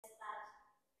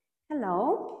Hello.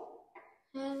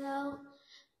 Hello,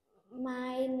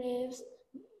 my name's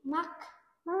Mark.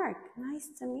 Mark, nice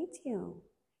to meet you.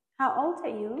 How old are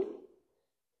you?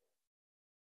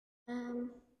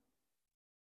 I'm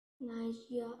 9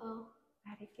 years old.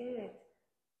 Very good.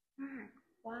 Mark,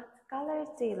 what colors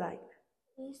do you like?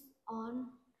 It's on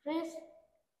red.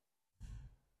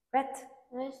 Red.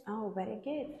 Red Oh, very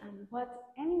good. And what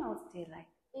animals do you like?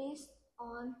 is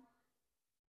on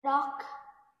dark.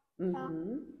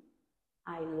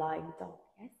 I like dog,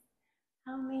 yes.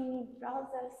 How many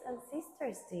brothers and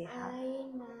sisters do you have?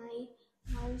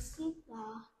 My sister,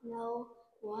 no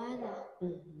brother.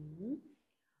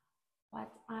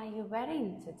 What are you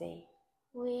wearing today?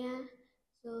 We're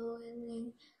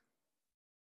wearing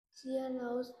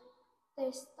yellow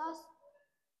t-shirt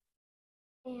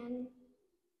and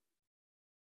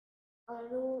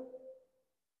blue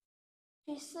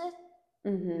t-shirt.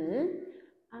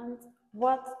 And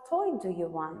what toy do you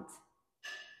want?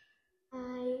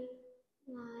 I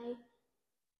like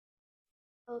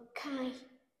a kite.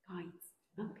 Kites.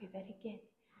 Okay, very good.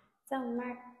 So,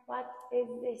 Mark, what is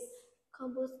this?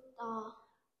 Computer.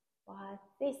 What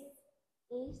this?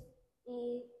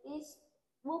 Is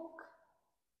book.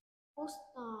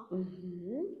 Bookstore.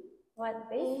 What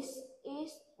this?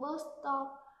 Is bookstore.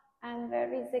 And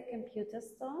where is the computer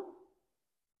store?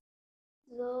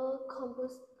 The computer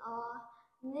store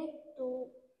next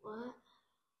to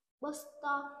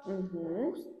bookstore.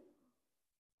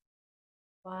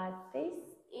 What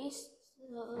this? Is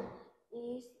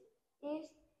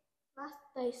bus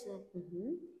station.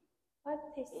 What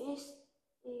this? Is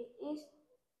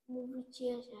movie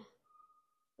theater.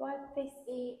 What this?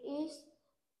 Is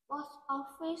post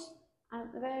office. And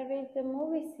where is the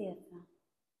movie theater?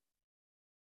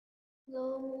 The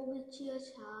movie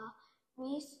theater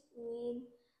between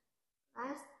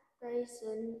bus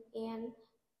station and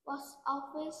post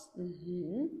office.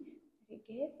 Very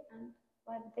good. And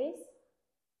what this?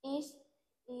 Is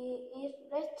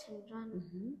restaurant.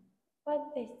 What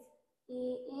this?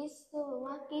 Is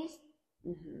supermarket.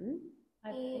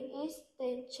 What Is the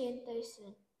train station.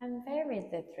 And where is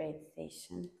the train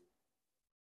station?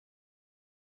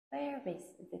 Where is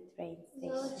the train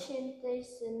station? The train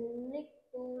station next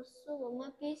to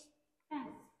supermarket.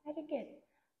 Yes, very good.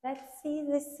 Let's see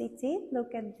the city.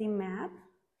 Look at the map.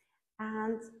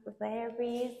 And where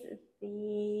is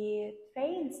the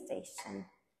train station?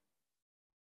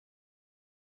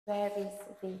 Where is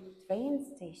the train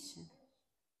station?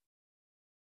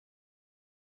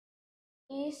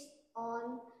 Is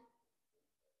on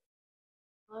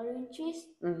oranges.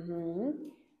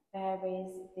 Where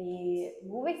is the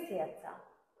movie theater?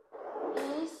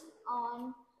 Is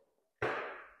on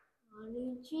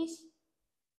oranges.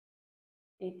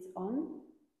 It's on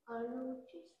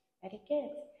Oranges. Very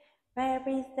good. Where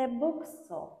is the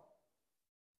bookstore?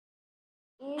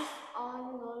 Is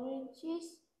on oranges.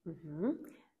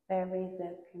 Where is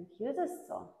the computer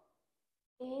store?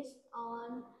 Is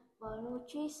on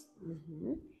oranges.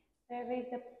 Where is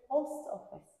the post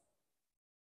office?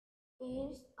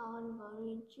 Is on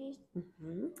oranges.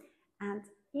 And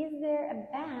is there a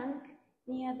bank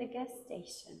near the gas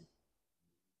station?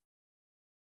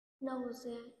 No,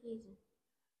 there isn't.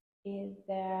 Is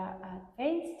there a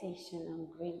train station on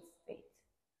Green Street?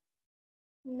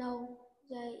 No,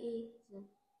 there isn't.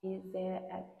 Is there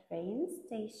a train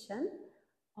station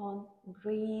on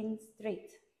Green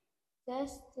Street?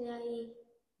 Yes, there is.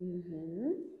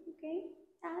 Okay,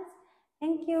 yes.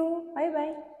 Thank you.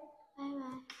 Bye-bye.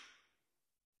 Bye-bye.